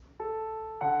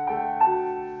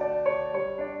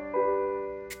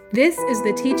This is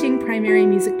the Teaching Primary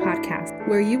Music Podcast,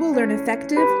 where you will learn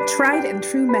effective, tried and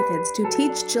true methods to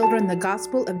teach children the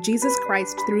gospel of Jesus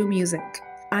Christ through music.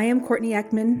 I am Courtney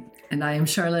Eckman. And I am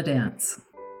Charlotte Dance.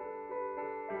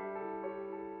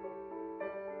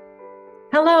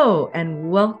 Hello and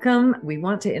welcome. We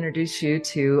want to introduce you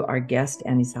to our guest,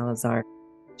 Annie Salazar.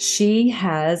 She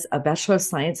has a Bachelor of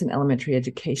Science in Elementary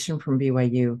Education from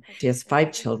BYU. She has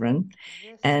 5 children,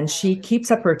 and she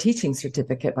keeps up her teaching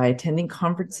certificate by attending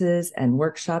conferences and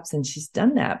workshops, and she's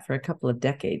done that for a couple of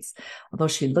decades, although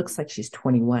she looks like she's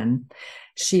 21.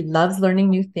 She loves learning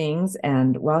new things,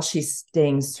 and while she's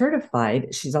staying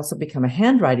certified, she's also become a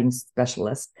handwriting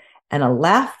specialist and a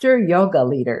laughter yoga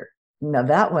leader. Now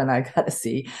that one I got to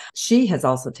see. She has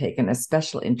also taken a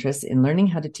special interest in learning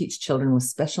how to teach children with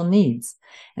special needs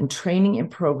and training in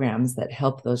programs that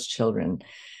help those children.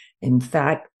 In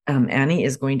fact, Annie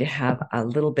is going to have a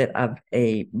little bit of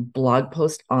a blog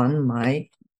post on my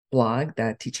blog,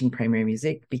 the Teaching Primary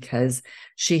Music, because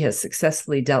she has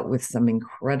successfully dealt with some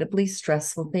incredibly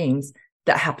stressful things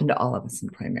that happen to all of us in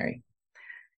primary.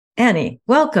 Annie,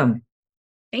 welcome.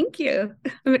 Thank you.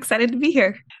 I'm excited to be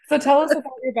here. So tell us about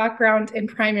your background in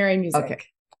primary music. Okay.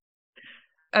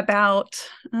 About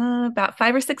 5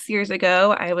 or 6 years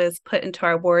ago, I was put into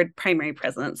our ward primary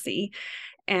presidency.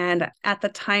 And at the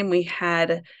time, we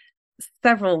had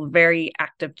several very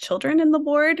active children in the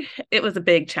ward. It was a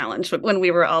big challenge when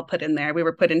we were all put in there. We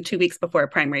were put in 2 weeks before a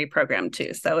primary program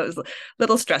too. So it was a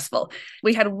little stressful.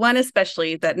 We had one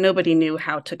especially that nobody knew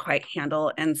how to quite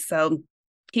handle. And so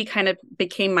he kind of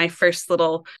became my first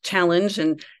little challenge,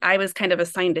 and I was kind of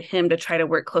assigned to him to try to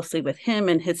work closely with him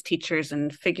and his teachers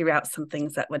and figure out some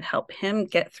things that would help him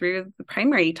get through the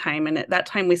primary time. And at that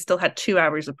time, we still had 2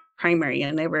 hours of primary,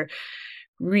 and they were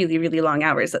really, really long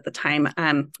hours at the time.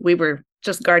 We were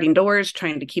just guarding doors,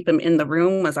 trying to keep him in the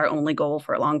room was our only goal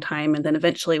for a long time. And then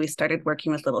eventually we started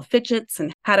working with little fidgets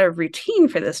and had a routine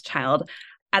for this child.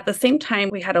 At the same time,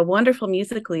 we had a wonderful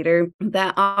music leader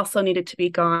that also needed to be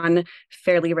gone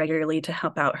fairly regularly to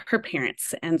help out her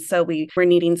parents. And so we were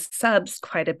needing subs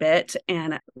quite a bit.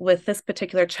 And with this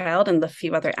particular child and the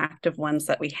few other active ones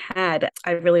that we had,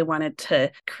 I really wanted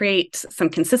to create some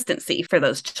consistency for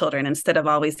those children instead of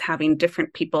always having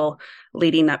different people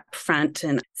leading up front.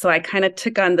 And so I kind of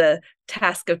took on the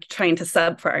task of trying to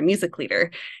sub for our music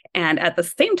leader. And at the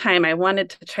same time, I wanted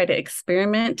to try to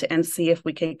experiment and see if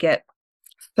we could get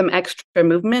some extra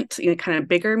movement, kind of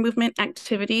bigger movement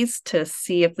activities to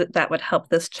see if that would help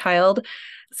this child.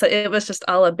 So it was just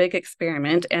all a big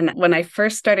experiment. And when I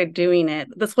first started doing it,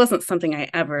 this wasn't something I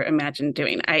ever imagined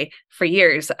doing. For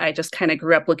years, I just kind of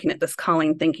grew up looking at this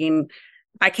calling thinking,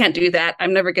 I can't do that.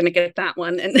 I'm never going to get that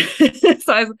one. And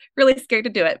so I was really scared to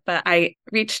do it. But I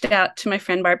reached out to my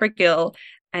friend, Barbara Gill,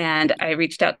 and I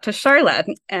reached out to Charlotte.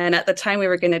 And at the time we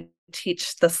were going to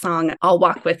teach the song, I'll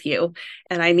Walk With You.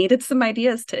 And I needed some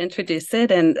ideas to introduce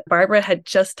it. And Barbara had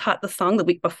just taught the song the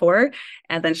week before.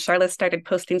 And then Charlotte started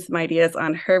posting some ideas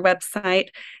on her website.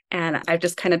 And I've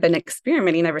just kind of been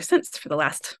experimenting ever since for the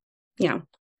last,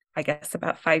 I guess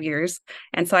about 5 years.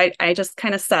 And so I just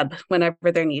kind of sub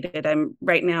whenever they're needed.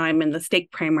 Right now I'm in the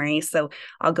stake primary, so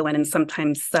I'll go in and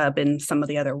sometimes sub in some of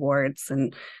the other wards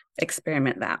and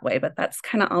experiment that way. But that's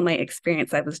kind of all my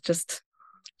experience. I was just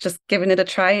giving it a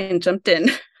try and jumped in.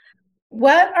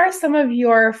 What are some of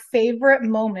your favorite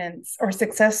moments or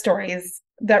success stories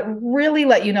that really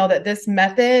let you know that this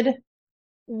method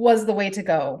was the way to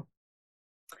go?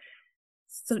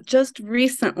 So just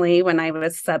recently when I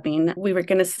was subbing, we were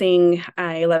going to sing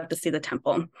I Love to See the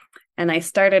Temple. And I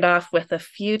started off with a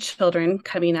few children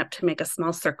coming up to make a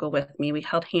small circle with me. We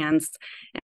held hands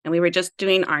and we were just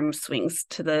doing arm swings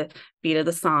to the beat of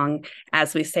the song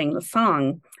as we sang the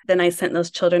song. Then I sent those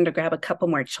children to grab a couple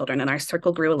more children, and our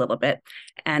circle grew a little bit.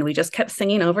 And we just kept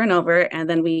singing over and over. And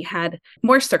then we had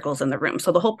more circles in the room.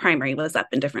 So the whole primary was up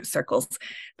in different circles.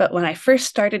 But when I first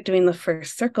started doing the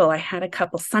first circle, I had a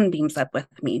couple sunbeams up with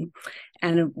me.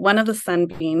 And one of the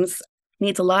sunbeams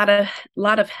needs a lot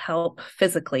of help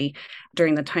physically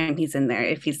during the time he's in there.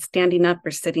 If he's standing up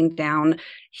or sitting down,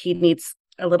 he needs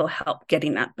a little help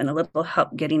getting up and a little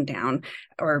help getting down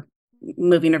or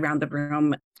moving around the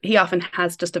room. He often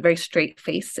has just a very straight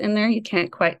face in there. You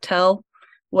can't quite tell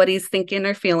what he's thinking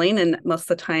or feeling, and most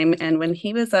of the time. And when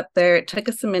he was up there, it took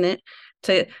us a minute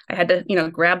I had to,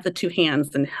 grab the 2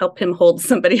 hands and help him hold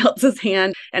somebody else's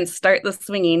hand and start the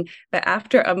swinging. But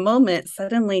after a moment,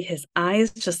 suddenly his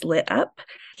eyes just lit up.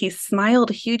 he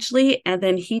smiled hugely, and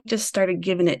then he just started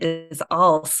giving it his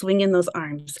all, swinging those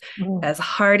arms as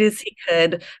hard as he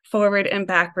could, forward and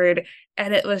backward.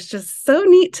 And it was just so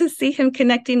neat to see him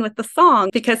connecting with the song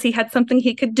because he had something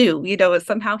he could do.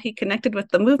 Somehow he connected with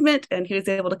the movement and he was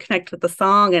able to connect with the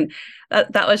song. And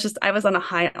that was just, I was on a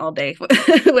high all day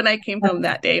when I came home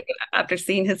that day after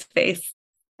seeing his face.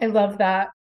 I love that.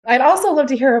 I'd also love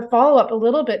to hear a follow-up a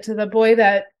little bit to the boy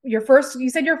that you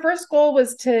said your first goal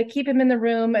was to keep him in the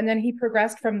room, and then he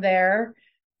progressed from there.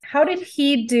 How did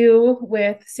he do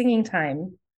with singing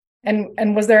time?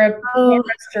 And was there a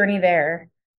journey there?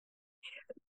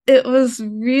 It was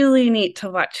really neat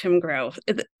to watch him grow.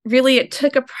 It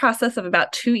took a process of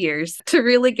about 2 years to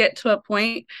really get to a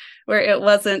point where it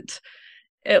wasn't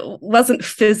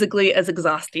physically as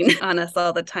exhausting on us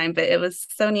all the time, but it was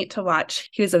so neat to watch.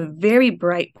 He was a very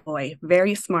bright boy,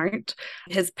 very smart.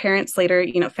 His parents later,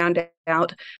 found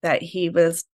out that he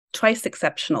was twice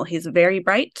exceptional. He's very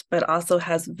bright, but also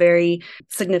has very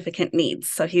significant needs.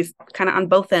 So he's kind of on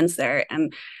both ends there.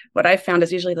 And what I found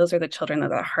is usually those are the children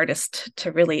that are the hardest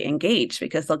to really engage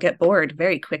because they'll get bored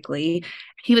very quickly.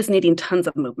 He was needing tons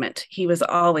of movement. He was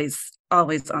always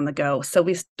on the go. So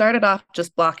we started off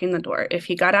just blocking the door. If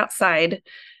he got outside,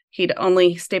 he'd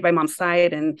only stay by mom's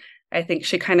side. And I think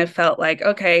she kind of felt like,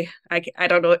 okay, I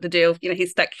don't know what to do.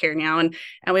 He's stuck here now. And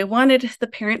we wanted the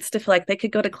parents to feel like they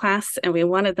could go to class, and we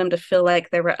wanted them to feel like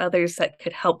there were others that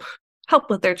could help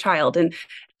with their child. And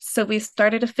so we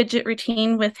started a fidget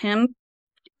routine with him.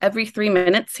 Every 3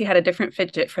 minutes, he had a different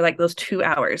fidget for like those 2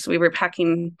 hours. We were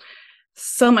packing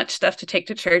so much stuff to take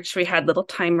to church. We had little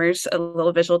timers, a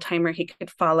little visual timer he could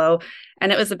follow.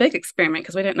 And it was a big experiment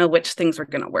because we didn't know which things were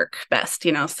going to work best,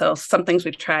 So some things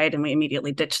we tried and we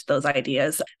immediately ditched those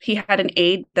ideas. He had an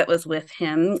aide that was with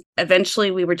him.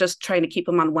 Eventually, we were just trying to keep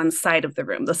him on one side of the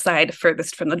room, the side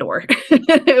furthest from the door.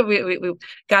 we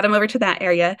got him over to that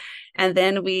area. And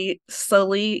then we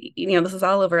slowly, this is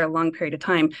all over a long period of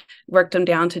time, worked him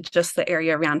down to just the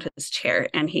area around his chair.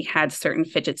 And he had certain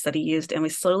fidgets that he used. And we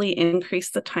slowly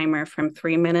increased the timer from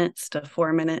 3 minutes to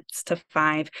 4 minutes to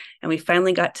 5. And we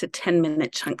finally got to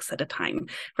 10-minute chunks at a time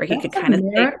where he could kind of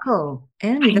miracle.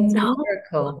 Annie, that's a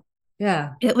miracle.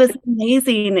 Yeah. It was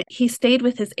amazing. He stayed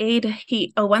with his aide.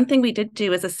 One thing we did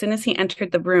do is as soon as he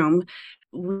entered the room,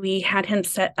 we had him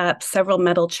set up several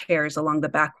metal chairs along the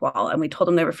back wall, and we told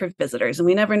him they were for visitors. And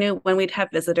we never knew when we'd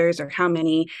have visitors or how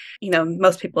many.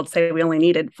 Most people would say we only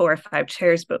needed 4 or 5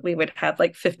 chairs, but we would have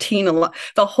like 15.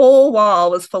 The whole wall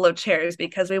was full of chairs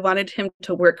because we wanted him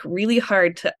to work really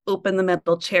hard to open the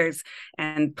metal chairs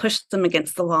and push them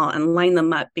against the wall and line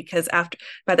them up. Because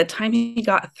by the time he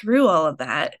got through all of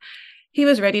that, he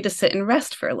was ready to sit and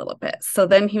rest for a little bit. So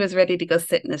then he was ready to go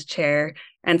sit in his chair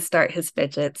and start his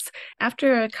fidgets.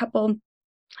 After a couple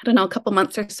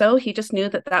months or so, he just knew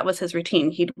that was his routine.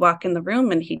 He'd walk in the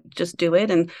room and he'd just do it.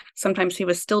 And sometimes he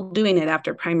was still doing it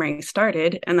after primary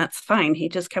started, and that's fine. He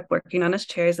just kept working on his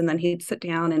chairs, and then he'd sit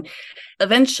down. And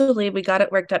eventually we got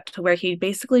it worked up to where he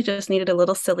basically just needed a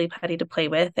little silly putty to play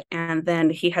with. And then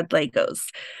he had Legos.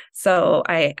 So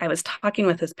I was talking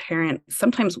with his parents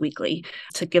sometimes weekly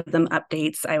to give them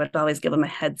updates. I would always give him a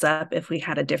heads up if we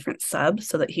had a different sub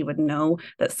so that he would know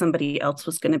that somebody else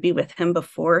was going to be with him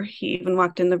before he even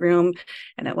walked in the room,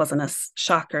 and it wasn't a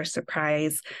shock or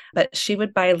surprise. But she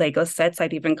would buy Lego sets.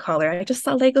 I'd even call her, I just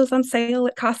saw Legos on sale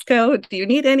at Costco. Do you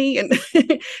need any? And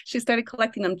she started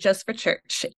collecting them just for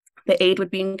church. The aide would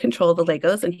be in control of the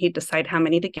Legos, and he'd decide how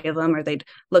many to give them, or they'd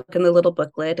look in the little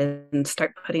booklet and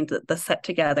start putting the set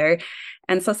together.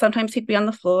 And so sometimes he'd be on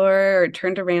the floor or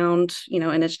turned around,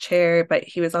 in his chair, but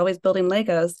he was always building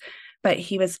Legos. But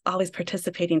he was always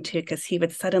participating too, because he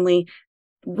would suddenly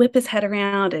whip his head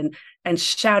around and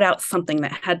shout out something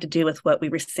that had to do with what we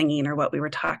were singing or what we were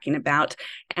talking about.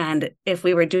 And if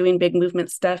we were doing big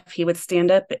movement stuff, he would stand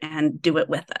up and do it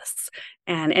with us.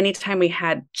 And anytime we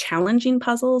had challenging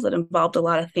puzzles that involved a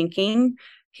lot of thinking,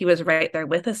 he was right there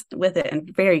with us with it, and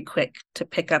very quick to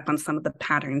pick up on some of the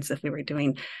patterns if we were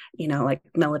doing, like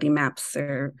melody maps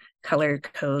or color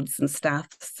codes and stuff.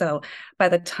 So by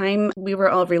the time we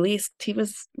were all released, he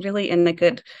was really in a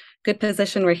good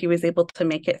position where he was able to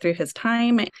make it through his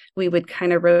time. We would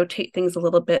kind of rotate things a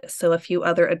little bit so a few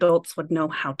other adults would know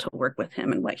how to work with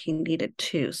him and what he needed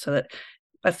too, so that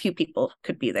a few people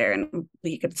could be there and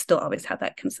he could still always have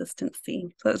that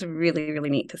consistency. So it was really, really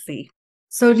neat to see.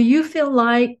 So do you feel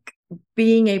like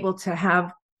being able to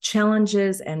have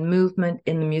challenges and movement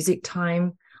in the music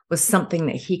time was something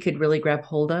that he could really grab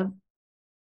hold of?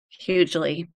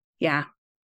 Hugely. Yeah.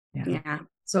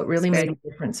 So it really made a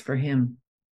difference for him.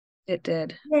 It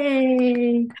did.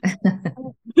 Yay.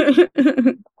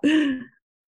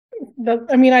 That's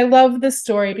I mean, I love this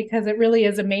story because it really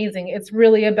is amazing. It's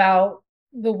really about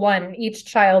each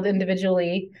child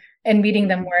individually and meeting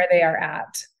them where they are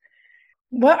at.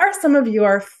 What are some of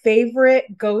your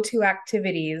favorite go-to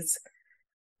activities?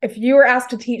 If you were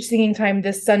asked to teach singing time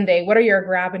this Sunday, what are your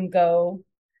grab and go,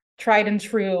 tried and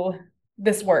true,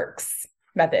 this works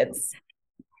methods?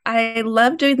 I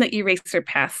love doing the eraser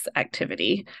pass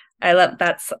activity. I love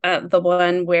that's the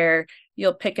one where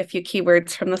you'll pick a few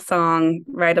keywords from the song,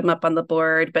 write them up on the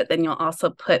board, but then you'll also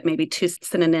put maybe two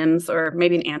synonyms or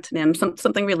maybe an antonym,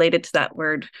 something related to that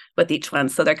word with each one.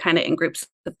 So they're kind of in groups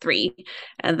of three,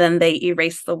 and then they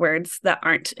erase the words that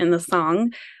aren't in the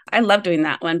song. I love doing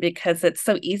that one because it's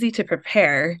so easy to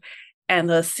prepare, and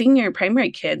the senior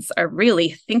primary kids are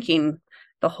really thinking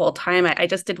the whole time. I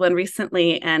just did one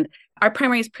recently, and our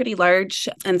primary is pretty large.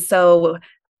 And so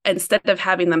instead of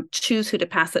having them choose who to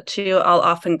pass it to, I'll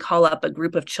often call up a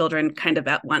group of children kind of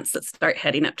at once that start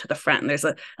heading up to the front. And there's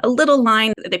a little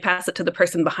line, they pass it to the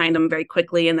person behind them very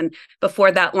quickly. And then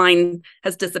before that line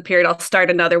has disappeared, I'll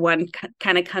start another one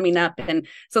kind of coming up. And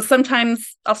so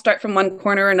sometimes I'll start from one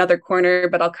corner, another corner,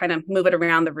 but I'll kind of move it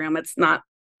around the room. It's not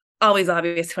always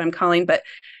obvious who I'm calling, but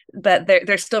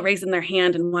they're still raising their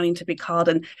hand and wanting to be called.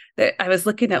 And I was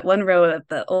looking at one row of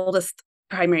the oldest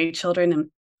primary children,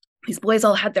 and these boys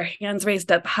all had their hands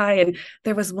raised up high, and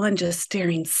there was one just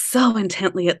staring so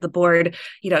intently at the board,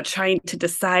 trying to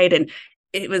decide. And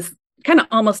it was kind of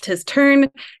almost his turn.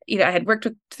 I had worked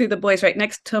through the boys right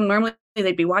next to him. Normally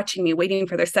they'd be watching me, waiting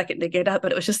for their second to get up,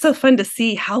 but it was just so fun to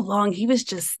see how long he was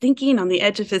just thinking on the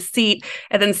edge of his seat.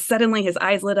 And then suddenly his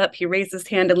eyes lit up. He raised his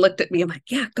hand and looked at me. I'm like,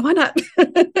 yeah, go on up.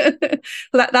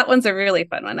 that one's a really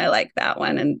fun one. I like that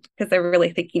one. And because they're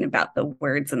really thinking about the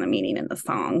words and the meaning in the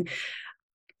song.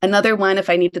 Another one, if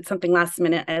I needed something last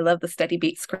minute, I love the steady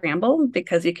beat scramble,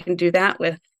 because you can do that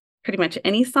with pretty much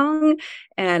any song,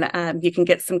 and you can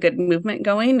get some good movement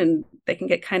going, and they can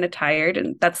get kind of tired.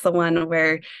 And that's the one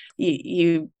where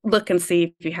you look and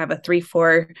see if you have a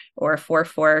 3/4 or a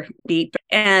 4/4 beat,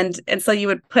 and so you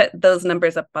would put those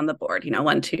numbers up on the board,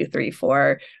 1 2 3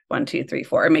 4, 1 2 3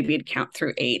 4, or maybe you'd count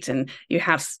through 8, and you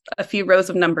have a few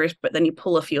rows of numbers, but then you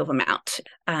pull a few of them out.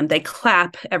 They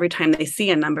clap every time they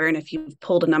see a number, and if you've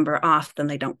pulled a number off, then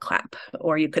they don't clap.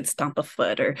 Or you could stomp a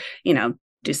foot, or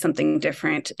do something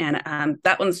different. And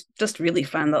that one's just really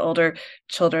fun. The older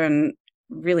children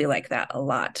really like that a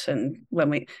lot. And when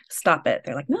we stop it,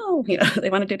 they're like, no, they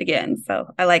want to do it again.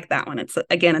 So I like that one. It's,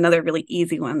 again, another really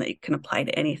easy one that you can apply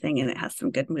to anything, and it has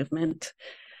some good movement.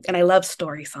 And I love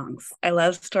story songs.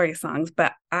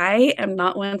 But I am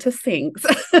not one to sing.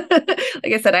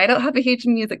 Like I said, I don't have a huge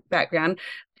music background.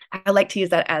 I like to use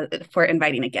that for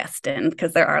inviting a guest in,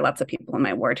 because there are lots of people in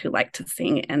my ward who like to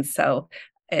sing. And so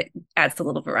it adds a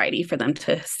little variety for them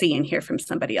to see and hear from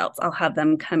somebody else. I'll have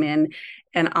them come in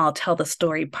and I'll tell the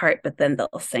story part, but then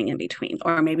they'll sing in between.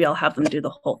 Or maybe I'll have them do the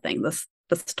whole thing, the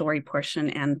story portion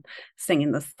and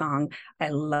singing the song. I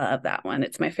love that one.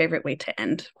 It's my favorite way to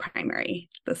end primary.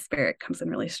 The spirit comes in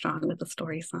really strong with the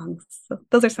story songs. So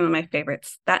those are some of my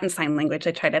favorites. That and sign language,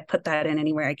 I try to put that in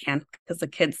anywhere I can, because the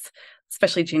kids,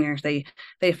 especially juniors, they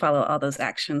follow all those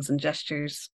actions and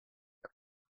gestures.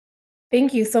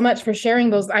 Thank you so much for sharing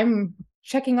those. I'm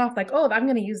checking off like, oh, I'm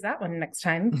going to use that one next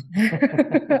time.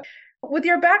 With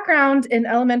your background in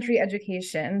elementary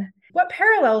education, what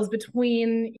parallels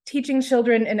between teaching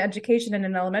children in education in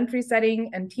an elementary setting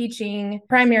and teaching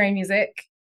primary music?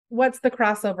 What's the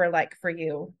crossover like for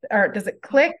you? Or does it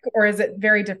click, or is it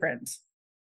very different?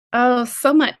 Oh,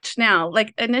 so much now.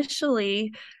 Like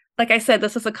initially, like I said,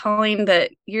 this is a calling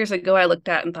that years ago I looked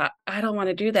at and thought, I don't want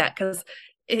to do that, because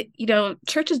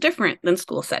church is different than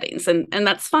school settings, and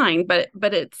that's fine, but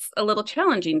it's a little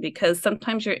challenging, because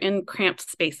sometimes you're in cramped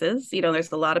spaces.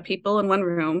 There's a lot of people in one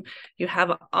room. You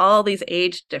have all these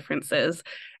age differences,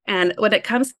 and when it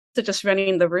comes to just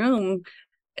running the room,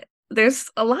 there's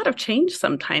a lot of change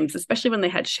sometimes, especially when they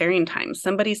had sharing time.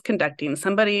 Somebody's conducting,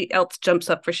 somebody else jumps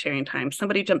up for sharing time,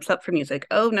 somebody jumps up for music.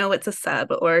 Oh no, it's a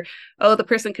sub. Or, oh, the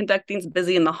person conducting's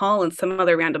busy in the hall and some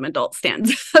other random adult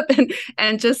stands up.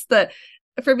 And just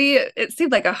for me, it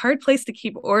seemed like a hard place to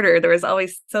keep order. There was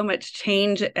always so much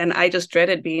change, and I just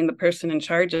dreaded being the person in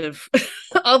charge of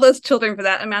all those children for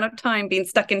that amount of time, being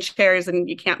stuck in chairs and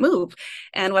you can't move.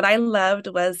 And what I loved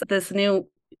was this new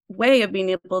way of being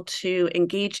able to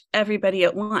engage everybody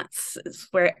at once. It's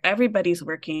where everybody's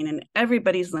working and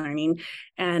everybody's learning,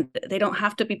 and they don't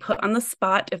have to be put on the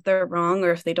spot if they're wrong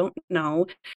or if they don't know.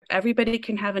 Everybody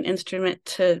can have an instrument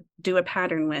to do a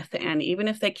pattern with, and even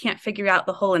if they can't figure out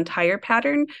the whole entire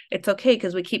pattern, it's okay,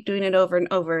 because we keep doing it over and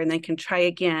over, and they can try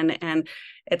again. And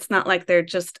it's not like they're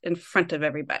just in front of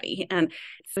everybody. And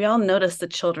we all notice the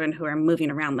children who are moving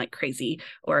around like crazy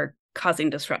or causing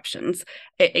disruptions.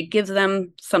 It gives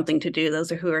them something to do.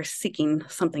 Those are who are seeking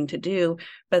something to do.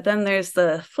 But then there's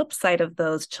the flip side of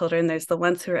those children. There's the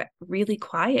ones who are really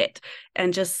quiet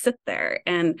and just sit there.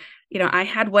 And, I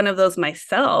had one of those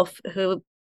myself who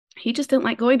he just didn't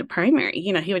like going to primary.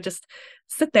 He would just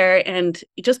sit there, and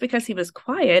just because he was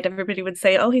quiet, everybody would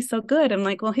say, oh, he's so good. I'm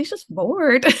like, well, he's just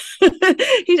bored.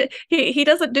 he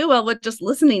doesn't do well with just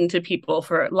listening to people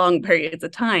for long periods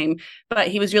of time, but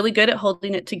he was really good at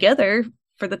holding it together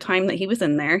for the time that he was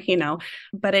in there,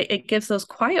 but it gives those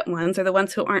quiet ones, or the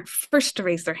ones who aren't first to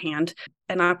raise their hand,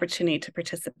 an opportunity to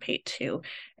participate too.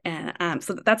 And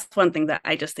so that's one thing that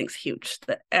I just think is huge,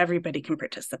 that everybody can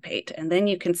participate, and then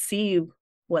you can see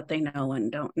what they know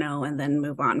and don't know, and then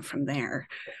move on from there.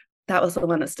 That was the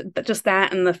one that just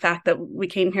that, and the fact that we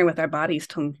came here with our bodies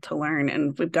to learn,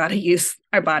 and we've got to use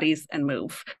our bodies and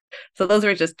move. So those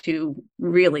are just two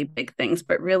really big things,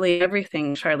 but really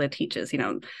everything Charlotte teaches,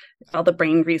 all the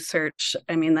brain research,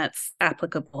 that's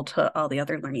applicable to all the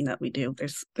other learning that we do.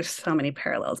 There's so many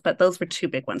parallels, but those were two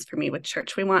big ones for me with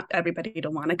church. We want everybody to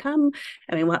want to come,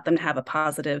 and we want them to have a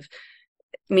positive,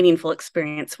 meaningful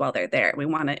experience while they're there. We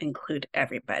want to include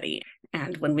everybody.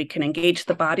 And when we can engage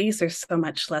the bodies, there's so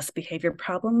much less behavior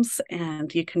problems,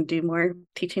 and you can do more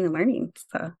teaching and learning.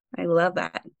 So I love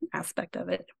that aspect of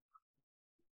it.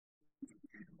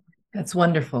 That's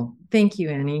wonderful. Thank you,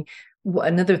 Annie.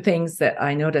 Another things that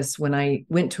I noticed when I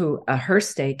went to a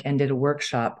Herstake and did a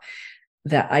workshop,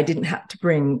 that I didn't have to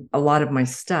bring a lot of my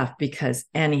stuff because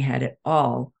Annie had it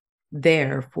all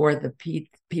there for the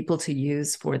people to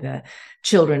use, for the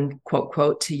children, quote,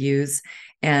 quote, to use.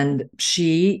 And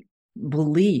she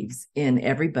believes in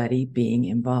everybody being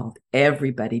involved,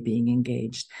 everybody being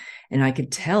engaged. And I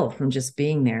could tell from just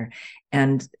being there.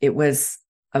 And it was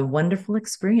a wonderful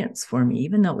experience for me,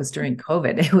 even though it was during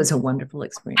COVID. It was a wonderful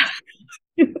experience.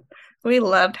 We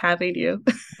loved having you.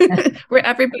 Where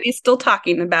everybody's still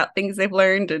talking about things they've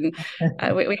learned, and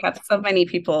we have so many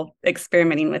people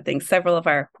experimenting with things. Several of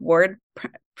our ward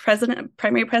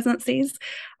primary presidencies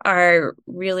are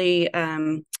really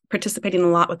participating a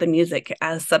lot with the music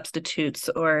as substitutes,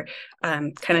 or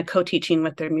kind of co-teaching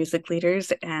with their music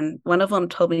leaders. And one of them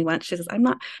told me once, she says, I'm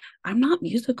not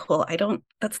musical.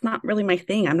 That's not really my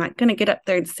thing. I'm not going to get up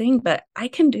there and sing, but I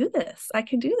can do this.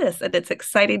 And it's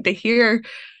exciting to hear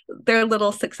their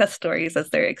little success stories as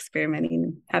they're experimenting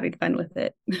and having fun with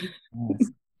it.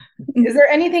 Yes. Is there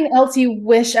anything else you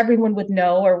wish everyone would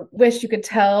know, or wish you could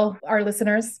tell our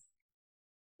listeners?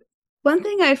 One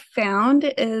thing I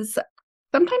found is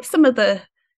sometimes some of the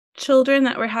children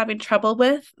that we're having trouble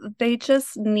with, they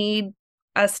just need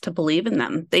us to believe in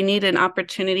them. They need an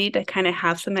opportunity to kind of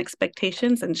have some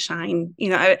expectations and shine.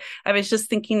 I was just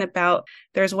thinking about,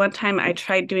 there's one time I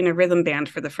tried doing a rhythm band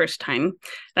for the first time.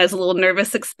 I was a little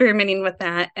nervous experimenting with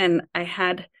that. And I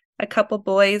had a couple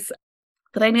boys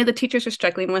that I knew the teachers were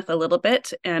struggling with a little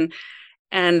bit. And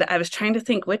I was trying to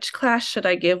think, which class should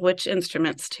I give which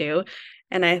instruments to?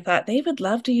 And I thought they would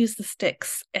love to use the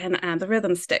sticks and the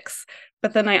rhythm sticks.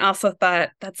 But then I also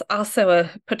thought that's also a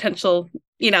potential,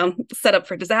 setup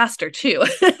for disaster too.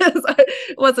 So I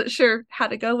wasn't sure how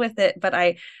to go with it, but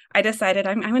I decided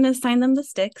I'm going to assign them the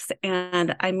sticks.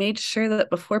 And I made sure that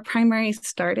before primary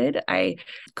started, I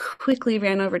quickly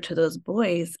ran over to those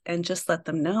boys and just let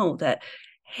them know that,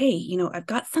 hey, I've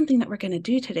got something that we're going to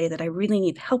do today that I really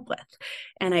need help with.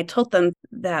 And I told them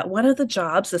that one of the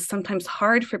jobs is sometimes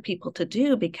hard for people to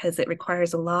do because it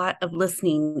requires a lot of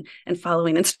listening and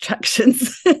following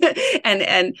instructions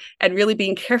and really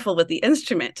being careful with the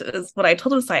instrument is what I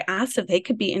told them. So I asked if they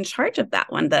could be in charge of that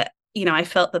one, that I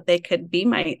felt that they could be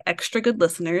my extra good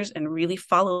listeners and really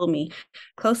follow me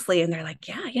closely. And they're like,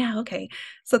 yeah, okay.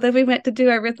 So then we went to do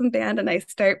our rhythm band, and I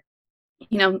start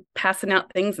passing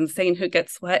out things and saying who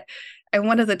gets what. And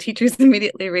one of the teachers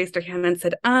immediately raised her hand and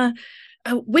said,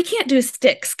 we can't do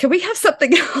sticks. Can we have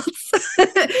something else?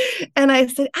 And I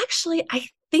said, actually, I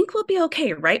think we'll be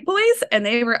okay, right, boys? And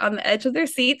they were on the edge of their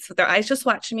seats with their eyes just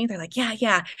watching me. They're like, yeah.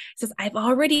 It says, I've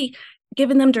already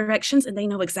given them directions and they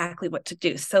know exactly what to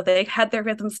do. So they had their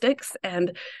rhythm sticks,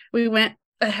 and we went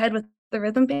ahead with the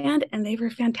rhythm band, and they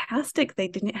were fantastic. They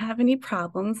didn't have any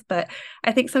problems. But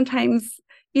I think sometimes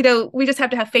we just have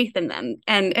to have faith in them.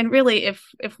 And really,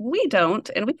 if we don't,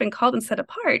 and we've been called and set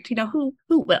apart, who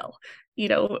will?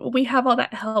 We have all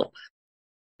that help,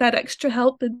 that extra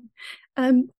help,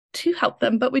 and to help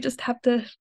them, but we just have to,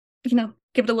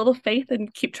 give it a little faith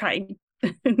and keep trying.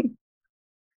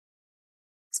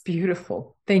 It's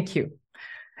beautiful. Thank you.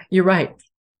 You're right.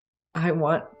 I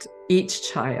want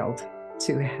each child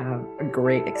to have a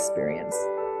great experience.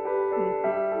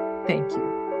 Thank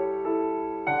you.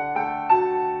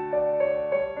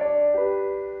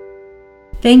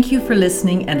 Thank you for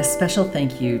listening, and a special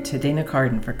thank you to Dana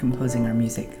Carden for composing our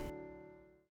music.